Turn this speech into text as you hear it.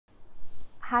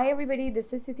Hi everybody,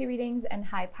 this is City Readings, and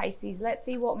hi Pisces. Let's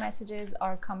see what messages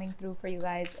are coming through for you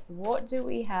guys. What do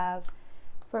we have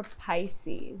for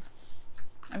Pisces?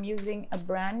 I'm using a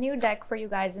brand new deck for you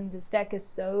guys, and this deck is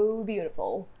so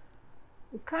beautiful.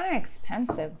 It's kind of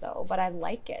expensive though, but I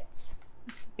like it.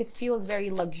 It feels very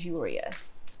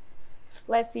luxurious.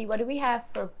 Let's see, what do we have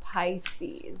for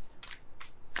Pisces?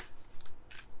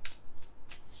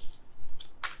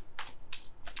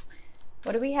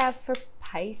 What do we have for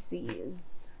Pisces?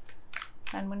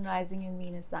 Sun, Moon, Rising, and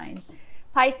Venus signs.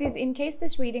 Pisces, in case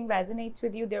this reading resonates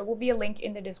with you, there will be a link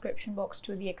in the description box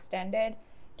to the extended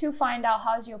to find out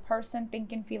how's your person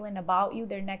thinking, feeling about you,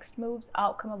 their next moves,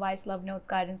 outcome advice, love notes,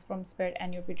 guidance from spirit,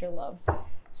 and your future love.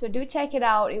 So do check it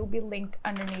out. It will be linked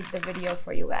underneath the video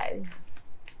for you guys.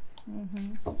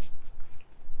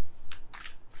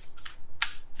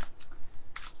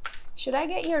 Should I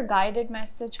get your guided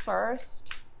message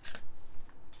first?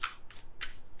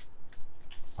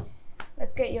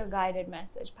 Let's get your guided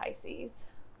message, Pisces.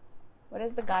 What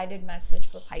is the guided message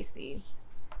for Pisces?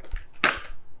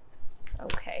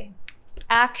 Okay.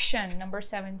 Action, number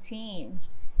 17,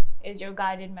 is your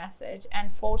guided message.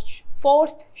 And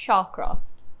fourth chakra.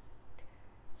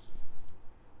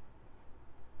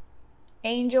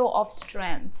 Angel of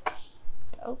strength.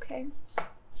 Okay.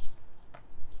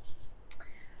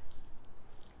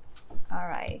 All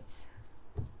right.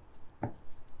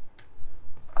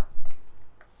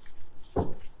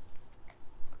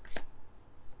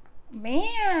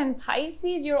 Man,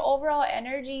 Pisces, your overall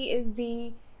energy is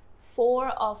the Four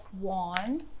of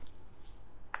Wands.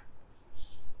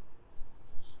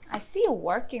 I see you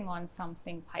working on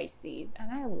something, Pisces,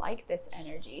 and I like this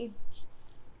energy.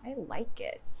 I like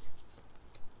it.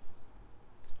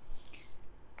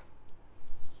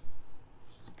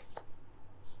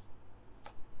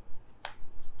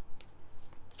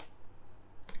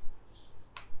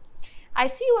 I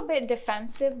see you a bit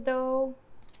defensive though.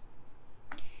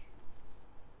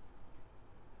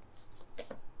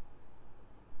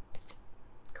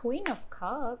 Queen of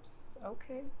Cups,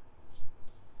 okay.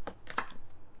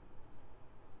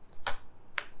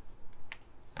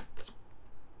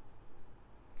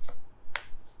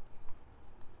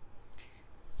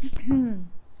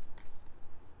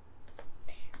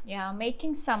 Yeah,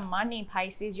 making some money,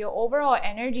 Pisces. Your overall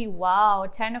energy, wow.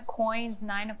 10 of coins,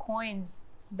 9 of coins.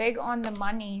 Big on the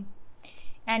money.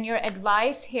 And your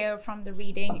advice here from the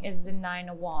reading is the 9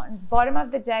 of Wands. Bottom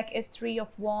of the deck is 3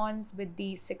 of Wands with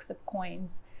the 6 of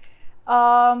coins. 2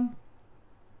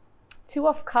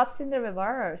 of Cups in the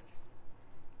reverse.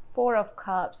 4 of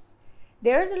Cups.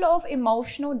 There's a lot of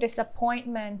emotional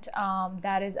disappointment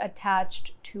that is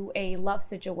attached to a love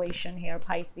situation here,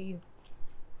 Pisces.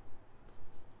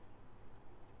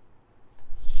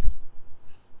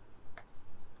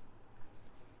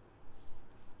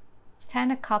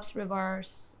 Ten of Cups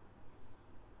reverse.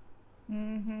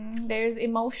 There's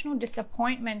emotional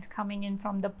disappointment coming in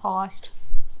from the past,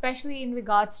 especially in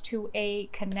regards to a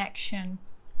connection.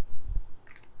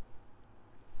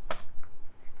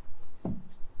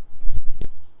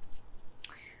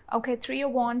 Okay, 3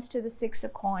 of Wands to the 6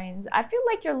 of coins. I feel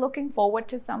like you're looking forward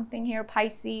to something here,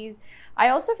 Pisces. I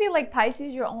also feel like,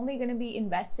 Pisces, you're only going to be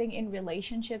investing in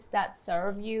relationships that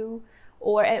serve you,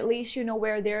 or at least, you know,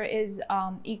 where there is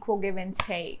equal give and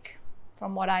take,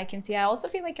 from what I can see. I also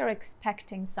feel like you're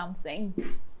expecting something.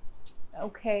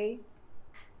 Okay.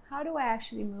 How do I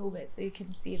actually move it so you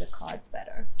can see the cards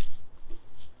better?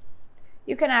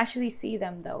 You can actually see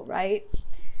them though, right?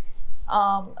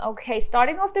 Okay,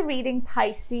 starting off the reading,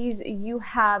 Pisces, you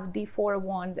have the 4 of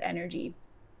Wands energy.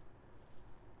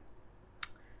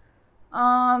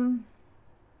 That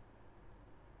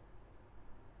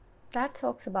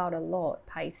talks about a lot,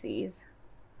 Pisces.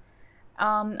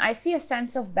 I see a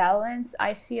sense of balance.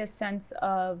 I see a sense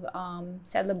of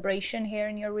celebration here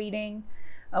in your reading.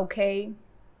 Okay.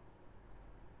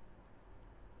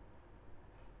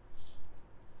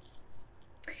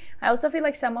 I also feel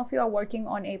like some of you are working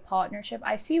on a partnership.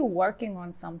 I see you working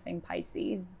on something,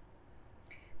 Pisces.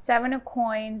 7 of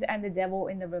coins and the Devil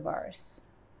in the reverse.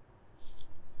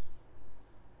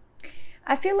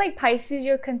 I feel like, Pisces,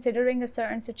 you're considering a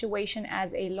certain situation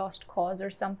as a lost cause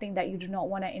or something that you do not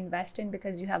want to invest in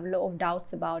because you have a lot of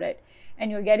doubts about it.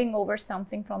 And you're getting over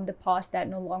something from the past that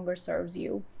no longer serves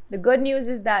you. The good news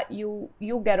is that you'll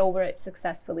get over it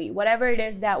successfully. Whatever it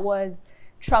is that was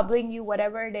troubling you,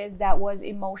 whatever it is that was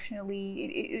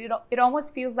emotionally, it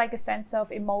almost feels like a sense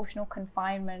of emotional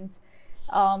confinement.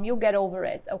 You'll get over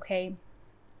it, okay?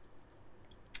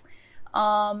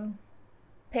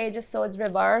 Page of Swords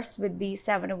reversed with the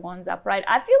 7 of Wands upright.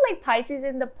 I feel like, Pisces,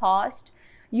 in the past,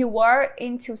 You were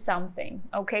into something,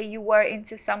 okay? You were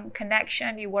into some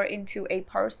connection, you were into a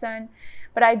person,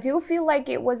 but I do feel like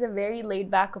it was a very laid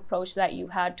back approach that you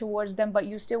had towards them, but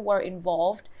you still were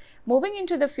involved. Moving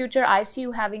into the future, I see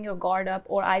you having your guard up,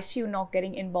 or I see you not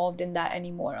getting involved in that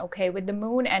anymore, okay? With the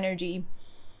moon energy,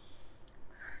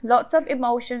 lots of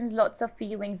emotions, lots of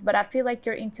feelings, but I feel like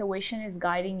your intuition is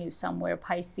guiding you somewhere,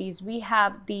 Pisces. We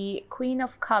have the Queen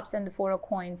of Cups and the Four of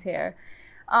Coins here.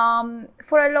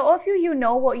 For a lot of you, you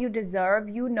know what you deserve.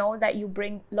 You know that you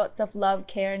bring lots of love,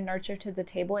 care, and nurture to the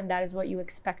table, and that is what you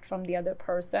expect from the other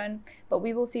person. But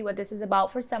we will see what this is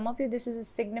about. For some of you, this is a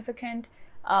significant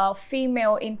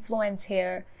female influence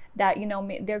here, that, you know,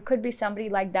 there could be somebody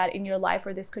like that in your life,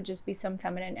 or this could just be some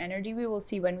feminine energy. We will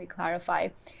see when we clarify.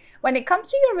 When it comes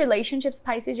to your relationships,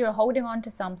 Pisces, you're holding on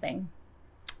to something.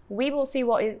 We will see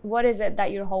what is it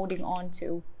that you're holding on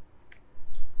to.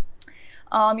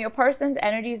 Your person's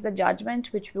energy is the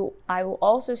Judgment, which I will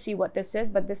also see what this is,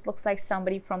 but this looks like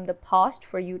somebody from the past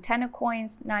for you. 10 of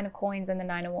Coins, 9 of Coins, and the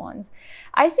 9 of Wands.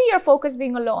 I see your focus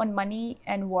being a lot on money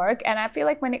and work, and I feel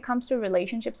like when it comes to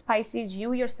relationships, Pisces,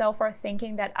 you yourself are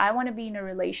thinking that I want to be in a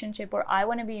relationship, or I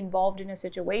want to be involved in a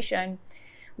situation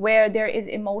where there is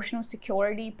emotional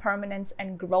security, permanence,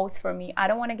 and growth for me. I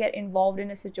don't want to get involved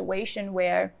in a situation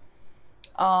where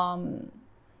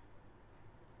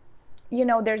you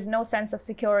know, there's no sense of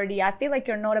security. I feel like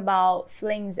you're not about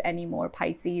flings anymore,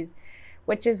 Pisces,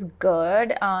 which is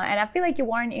good. And I feel like you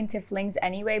weren't into flings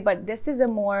anyway, but this is a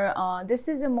more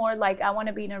like, I want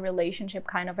to be in a relationship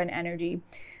kind of an energy.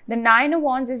 The 9 of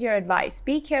Wands is your advice.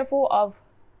 Be careful of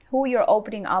who you're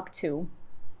opening up to,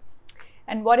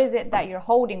 and what is it that you're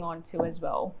holding on to as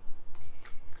well.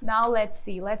 Now let's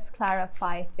see, let's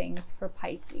clarify things for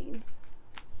Pisces.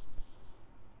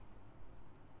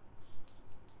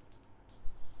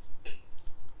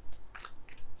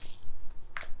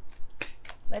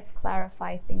 Let's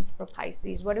clarify things for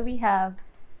Pisces. What do we have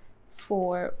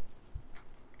for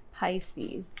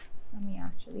Pisces? Let me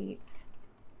actually...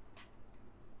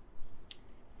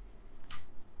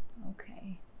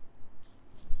 Okay.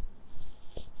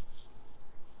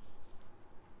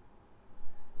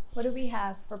 What do we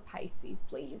have for Pisces,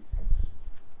 please?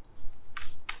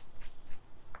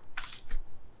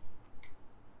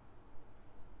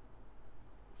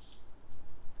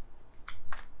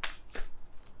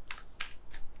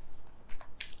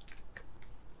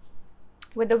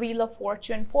 With the Wheel of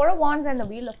Fortune, 4 of Wands and the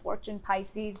Wheel of Fortune,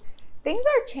 Pisces, things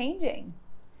are changing.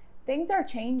 Things are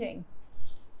changing.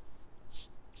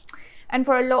 And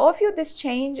for a lot of you, this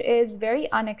change is very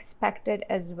unexpected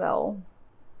as well.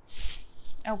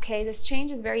 Okay, this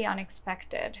change is very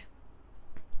unexpected.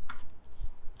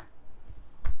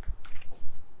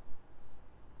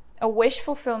 A wish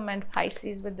fulfillment,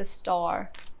 Pisces, with the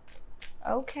Star.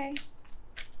 Okay.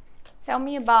 Tell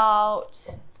me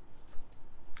about...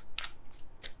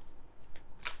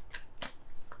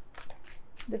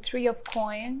 the 3 of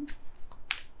Coins.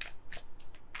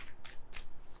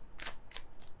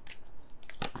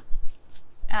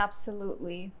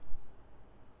 Absolutely.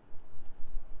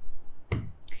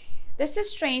 This is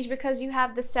strange because you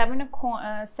have the 7 of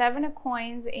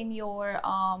Coins in your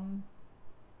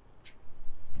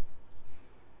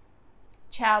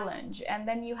challenge, and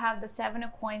then you have the 7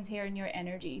 of Coins here in your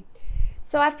energy.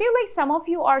 So I feel like some of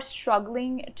you are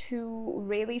struggling to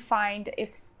really find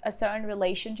if a certain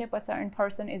relationship, a certain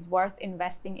person is worth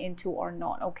investing into or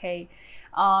not, okay?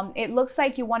 It looks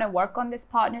like you want to work on this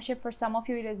partnership. For some of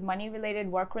you, it is money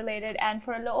related, work related. And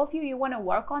for a lot of you, you want to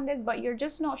work on this, but you're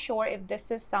just not sure if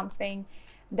this is something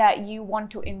that you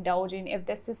want to indulge in, if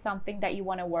this is something that you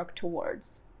want to work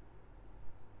towards.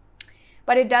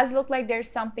 But it does look like there's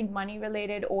something money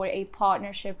related or a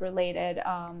partnership related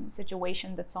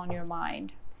situation that's on your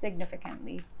mind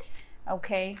significantly.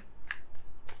 Okay.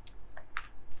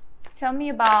 Tell me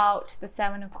about the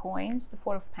 7 of Coins, the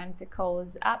 4 of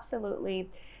Pentacles. Absolutely.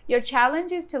 Your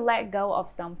challenge is to let go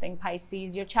of something,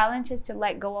 Pisces. Your challenge is to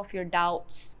let go of your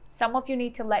doubts. Some of you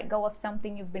need to let go of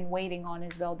something you've been waiting on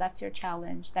as well. That's your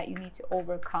challenge that you need to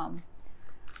overcome.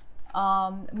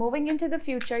 Moving into the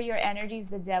future, your energy is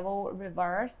the Devil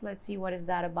reverse. Let's see, what is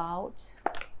that about?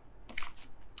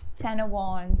 10 of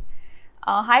Wands.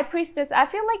 High Priestess, I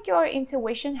feel like your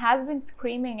intuition has been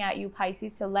screaming at you,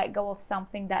 Pisces, to let go of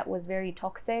something that was very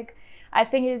toxic. I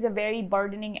think it is a very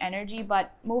burdening energy,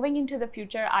 but moving into the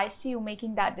future, I see you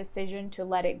making that decision to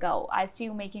let it go. I see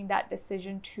you making that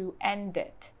decision to end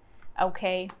it,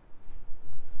 okay?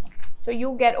 So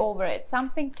you'll get over it.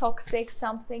 Something toxic,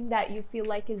 something that you feel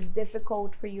like is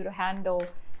difficult for you to handle,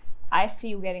 I see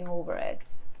you getting over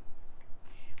it.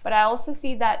 But I also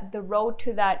see that the road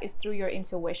to that is through your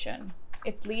intuition.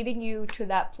 It's leading you to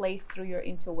that place through your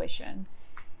intuition.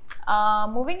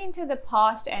 Moving into the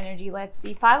past energy, let's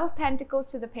see. 5 of Pentacles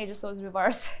to the Page of Swords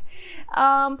reverse.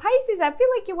 Pisces, I feel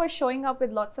like you were showing up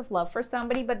with lots of love for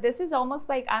somebody, but this is almost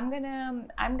like I'm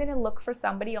gonna look for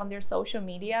somebody on their social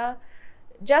media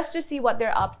just to see what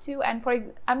they're up to. And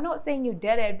I'm not saying you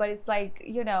did it, but it's like,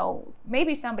 you know,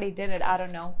 maybe somebody did it, I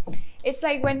don't know. It's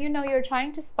like when, you know, you're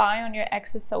trying to spy on your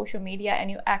ex's social media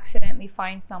and you accidentally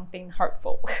find something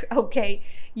hurtful. Okay,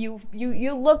 you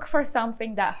look for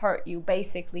something that hurt you.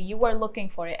 Basically, you were looking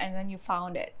for it and then you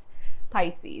found it,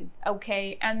 Pisces.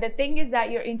 Okay, and the thing is that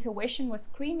your intuition was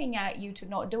screaming at you to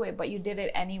not do it, but you did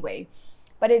it anyway.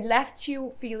 But it left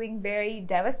you feeling very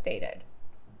devastated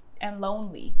and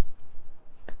lonely.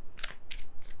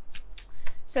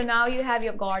 So now you have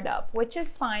your guard up, which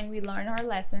is fine. We learn our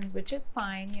lessons, which is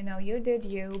fine. You know, you did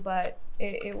you, but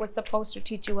it was supposed to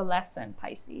teach you a lesson,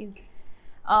 Pisces.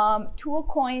 2 of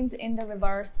Coins in the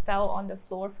reverse fell on the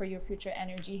floor for your future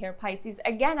energy here, Pisces.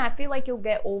 Again, I feel like you'll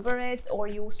get over it, or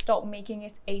you'll stop making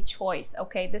it a choice.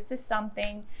 Okay, this is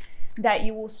something that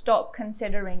you will stop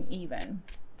considering even.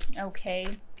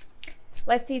 Okay,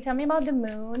 let's see. Tell me about the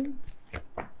moon.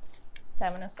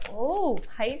 7 of Swords. Oh,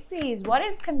 Pisces, what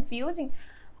is confusing?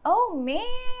 Oh man,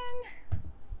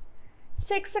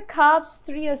 6 of Cups,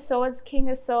 3 of Swords, King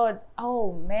of Swords.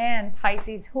 Oh man,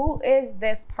 Pisces, who is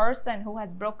this person who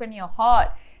has broken your heart?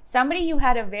 Somebody you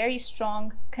had a very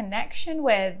strong connection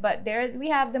with, but there we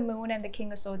have the moon and the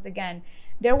King of Swords again.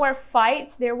 There were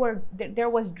fights, there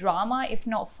was drama, if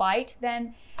not fight.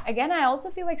 Then again, I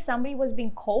also feel like somebody was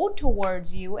being cold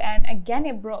towards you, and again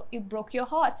it broke your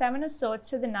heart. 7 of Swords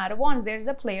to the Knight of Wands. There's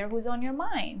a player who's on your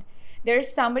mind.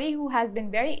 There's somebody who has been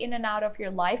very in and out of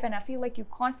your life, and I feel like you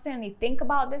constantly think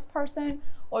about this person,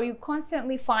 or you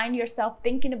constantly find yourself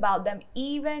thinking about them.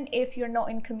 Even if you're not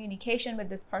in communication with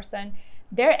this person,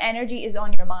 their energy is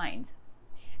on your mind.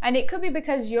 And it could be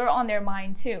because you're on their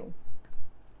mind too.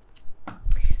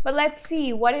 But let's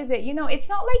see, what is it? You know, it's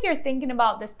not like you're thinking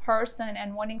about this person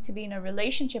and wanting to be in a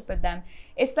relationship with them.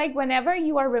 It's like whenever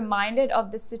you are reminded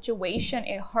of the situation,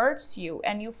 it hurts you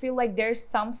and you feel like there's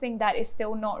something that is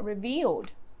still not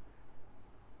revealed.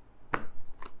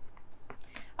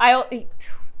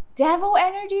 Devil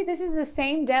energy, this is the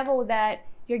same devil that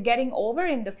you're getting over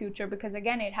in the future, because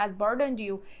again, it has burdened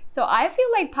you. So I feel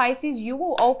like, Pisces, you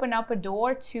will open up a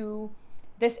door to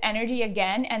this energy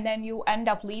again, and then you end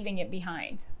up leaving it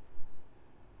behind.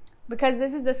 Because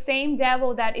this is the same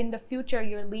devil that in the future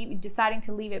you're deciding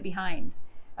to leave it behind.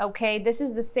 Okay, this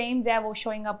is the same devil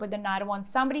showing up with the Knight of Wands.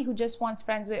 Somebody who just wants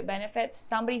friends with benefits,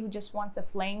 somebody who just wants a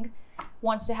fling,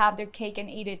 wants to have their cake and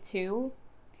eat it too.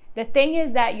 The thing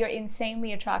is that you're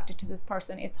insanely attracted to this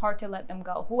person. It's hard to let them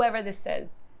go, whoever this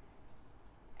is.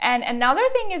 And another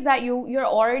thing is that you're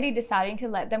already deciding to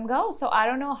let them go. So I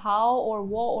don't know how or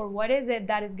what is it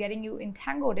that is getting you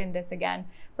entangled in this again.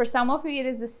 For some of you, it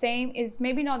is the same, is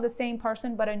maybe not the same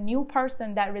person, but a new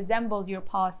person that resembles your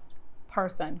past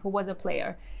person who was a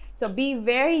player. So be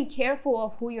very careful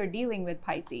of who you're dealing with,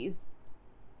 Pisces.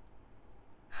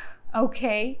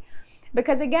 Okay?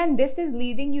 Because again, this is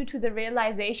leading you to the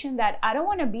realization that I don't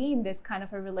want to be in this kind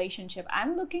of a relationship.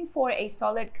 I'm looking for a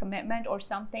solid commitment or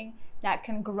something that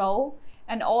can grow,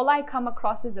 and all I come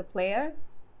across is a player.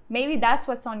 Maybe that's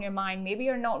what's on your mind. Maybe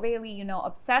you're not really, you know,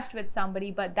 obsessed with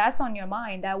somebody, but that's on your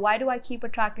mind. That why do I keep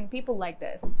attracting people like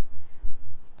this?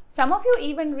 Some of you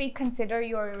even reconsider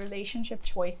your relationship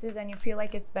choices and you feel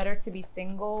like it's better to be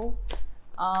single.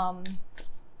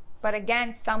 But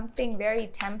again, something very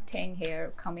tempting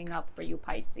here coming up for you,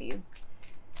 Pisces.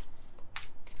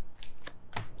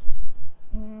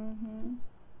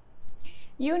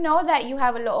 You know that you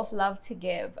have a lot of love to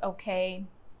give, okay?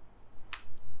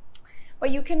 But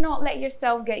you cannot let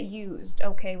yourself get used,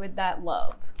 okay, with that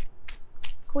love.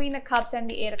 Queen of Cups and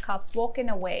the 8 of Cups, walking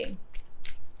away.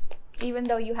 Even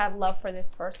though you have love for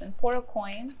this person. 4 of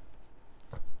Coins.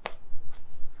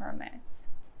 Hermit.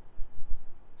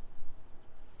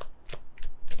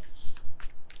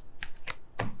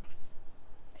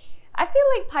 I feel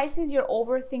like, Pisces, you're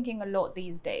overthinking a lot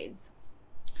these days.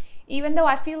 Even though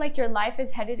I feel like your life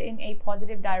is headed in a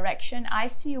positive direction, I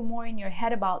see you more in your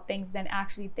head about things than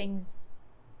actually things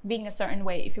being a certain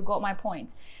way, if you got my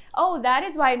point. Oh, that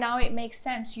is why now it makes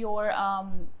sense. Your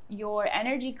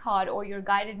energy card or your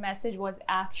guided message was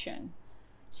action.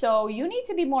 So you need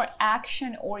to be more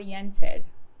action oriented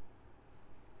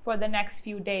for the next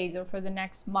few days or for the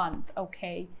next month,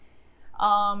 okay?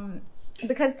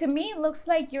 Because to me, it looks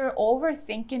like you're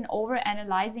overthinking,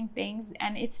 overanalyzing things,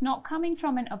 and it's not coming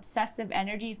from an obsessive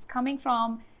energy. It's coming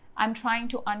from, I'm trying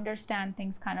to understand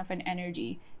things kind of an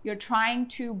energy. You're trying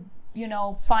to you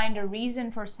know, find a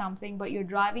reason for something, but you're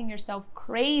driving yourself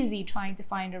crazy trying to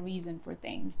find a reason for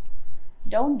things.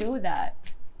 Don't do that.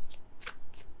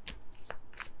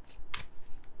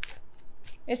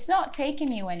 It's not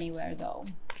taking you anywhere though.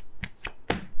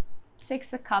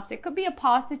 Six of Cups. It could be a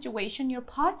past situation. Your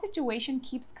past situation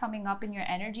keeps coming up in your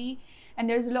energy, and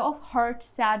there's a lot of hurt,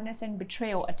 sadness, and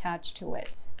betrayal attached to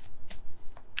it.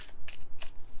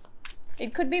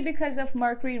 It could be because of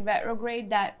Mercury retrograde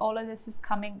that all of this is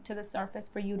coming to the surface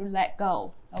for you to let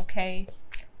go, okay?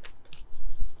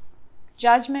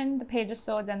 Judgment, the Page of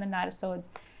Swords, and the Knight of Swords.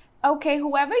 Okay,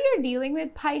 whoever you're dealing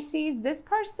with, Pisces, this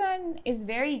person is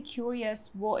very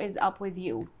curious what is up with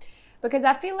you. Because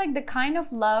I feel like the kind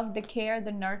of love, the care,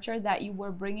 the nurture that you were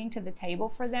bringing to the table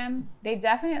for them, they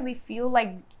definitely feel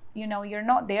like, you know, you're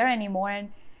not there anymore.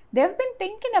 And they've been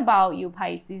thinking about you,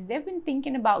 Pisces. They've been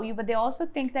thinking about you, but they also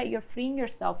think that you're freeing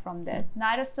yourself from this.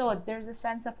 Knight of Swords, there's a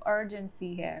sense of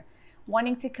urgency here.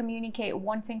 Wanting to communicate,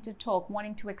 wanting to talk,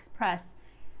 wanting to express.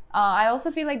 I also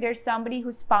feel like there's somebody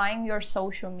who's spying your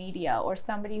social media or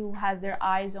somebody who has their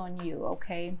eyes on you,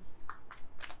 okay?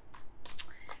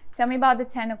 Tell me about the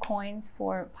Ten of Coins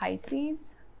for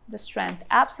Pisces. The Strength,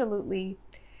 absolutely.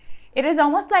 It is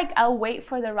almost like I'll wait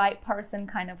for the right person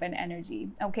kind of an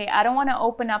energy, okay? I don't want to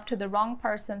open up to the wrong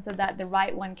person so that the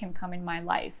right one can come in my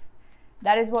life.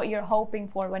 That is what you're hoping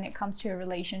for when it comes to your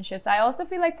relationships. I also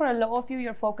feel like for a lot of you,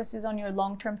 your focus is on your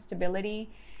long-term stability,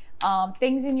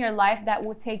 things in your life that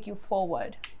will take you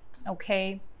forward,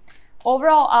 okay?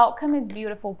 Overall outcome is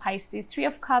beautiful, Pisces. Three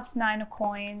of Cups, Nine of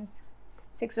Coins,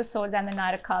 Six of Swords, and the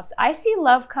Knight of Cups. I see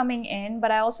love coming in,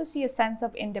 but I also see a sense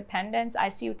of independence. I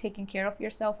see you taking care of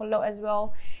yourself a lot as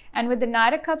well. And with the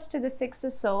Knight of Cups to the Six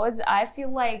of Swords, I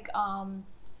feel like a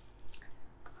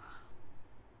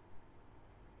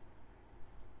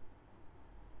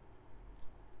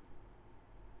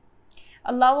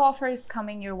love offer is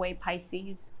coming your way,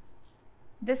 Pisces.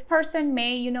 This person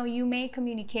may, you know, you may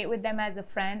communicate with them as a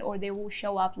friend, or they will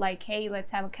show up like, hey, let's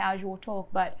have a casual talk,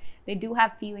 but they do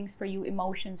have feelings for you,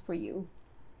 emotions for you.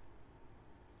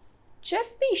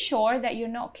 Just be sure that you're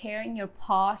not carrying your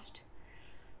past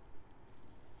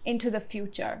into the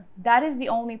future. That is the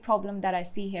only problem that I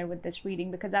see here with this reading,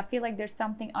 because I feel like there's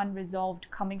something unresolved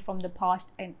coming from the past,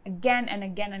 and again and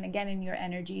again and again in your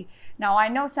energy. Now, I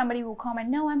know somebody will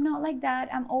comment, no, I'm not like that,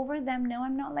 I'm over them, no,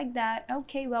 I'm not like that.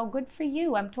 Okay, well, good for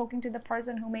you. I'm talking to the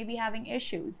person who may be having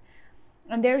issues,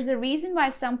 and there's a reason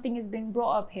why something is being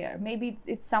brought up here. Maybe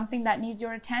it's something that needs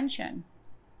your attention,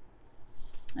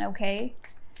 okay?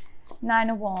 Nine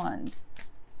of Wands.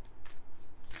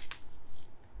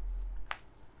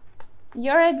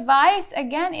 Your advice,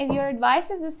 again, if your advice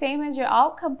is the same as your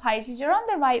outcome, Pisces, you're on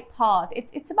the right path.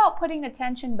 It's about putting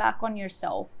attention back on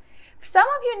yourself. Some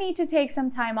of you need to take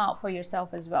some time out for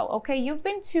yourself as well, okay? You've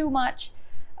been too much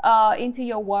into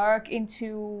your work,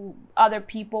 into other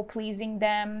people, pleasing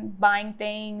them, buying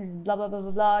things, blah, blah, blah,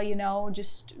 blah, blah, you know,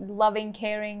 just loving,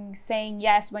 caring, saying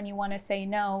yes when you want to say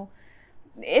no.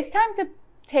 It's time to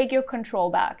take your control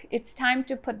back. It's time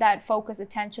to put that focus,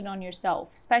 attention on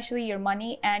yourself, especially your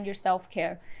money and your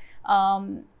self-care.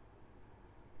 Some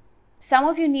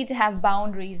of you need to have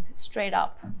boundaries straight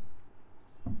up.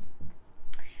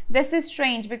 This is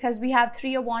strange because we have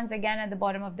Three of Wands again at the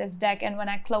bottom of this deck, and when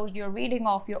I closed your reading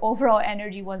off, your overall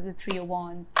energy was the Three of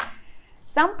Wands.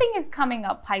 Something is coming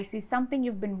up, Pisces, something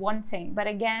you've been wanting, but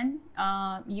again,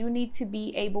 you need to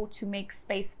be able to make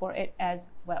space for it as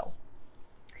well.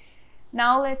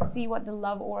 Now let's see what the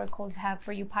love oracles have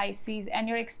for you, Pisces, and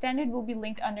your extended will be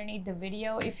linked underneath the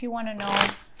video if you want to know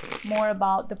more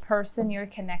about the person you're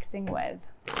connecting with.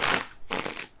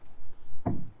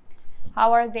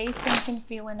 How are they thinking,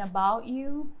 feeling about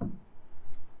you?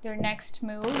 Their next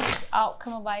moves,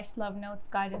 outcome, advice, love notes,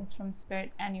 guidance from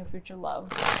spirit, and your future love.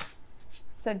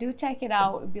 So do check it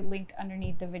out. It will be linked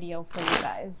underneath the video for you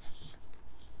guys.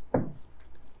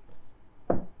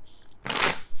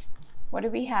 What do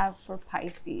we have for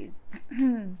Pisces?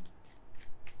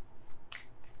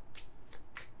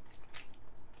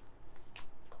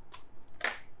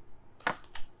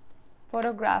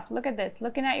 Photograph. Look at this.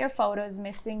 Looking at your photos,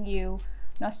 missing you,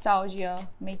 nostalgia,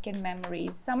 making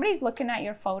memories. Somebody's looking at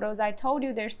your photos. I told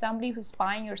you there's somebody who's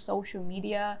spying your social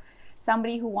media,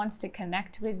 somebody who wants to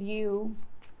connect with you.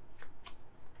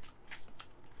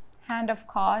 Hand of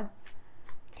Cards.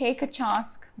 Take a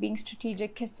chance, being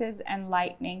strategic, kisses, and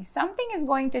lightning. Something is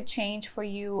going to change for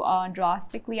you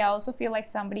drastically. I also feel like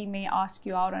somebody may ask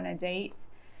you out on a date,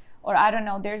 or I don't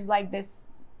know, there's like this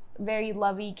very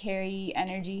lovey-carry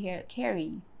energy here.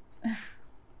 Caring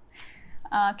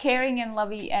and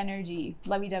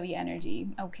lovey-dovey energy,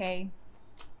 okay?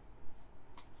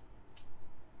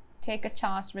 Take a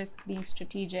chance, risk being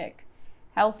strategic.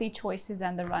 Healthy choices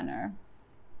and the runner.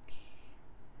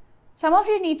 Some of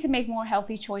you need to make more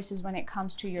healthy choices when it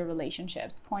comes to your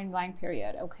relationships. Point blank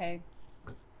period, okay?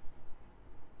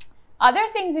 Other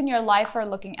things in your life are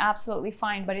looking absolutely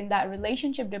fine, but in that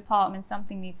relationship department,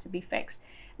 something needs to be fixed.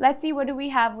 Let's see, what do we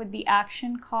have with the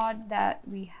action card that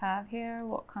we have here?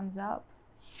 What comes up?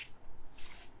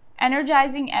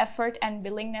 Energizing effort and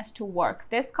willingness to work.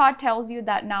 This card tells you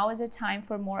that now is a time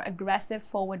for more aggressive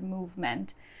forward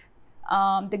movement.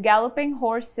 The galloping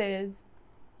horses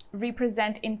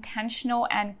represent intentional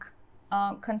and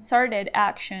concerted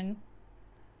action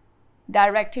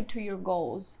directed to your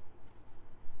goals.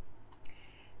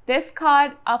 This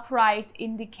card upright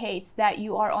indicates that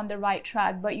you are on the right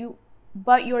track,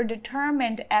 but your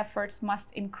determined efforts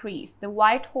must increase. The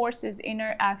white horse is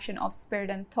inner action of spirit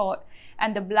and thought,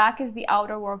 and the black is the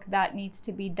outer work that needs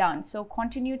to be done. So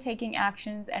continue taking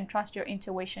actions and trust your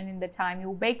intuition in the time.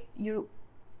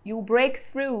 You'll break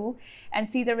through and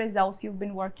see the results you've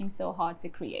been working so hard to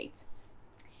create.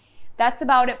 That's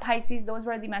about it, Pisces. Those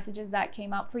were the messages that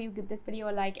came up for you. Give this video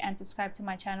a like and subscribe to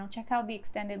my channel. Check out the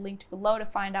extended link below to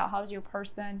find out how's your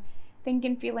person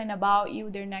thinking, feeling about you,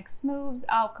 their next moves,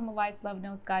 outcome advice, love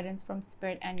notes, guidance from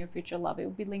spirit, and your future love. It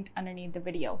will be linked underneath the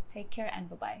video. Take care and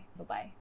bye-bye. Bye-bye.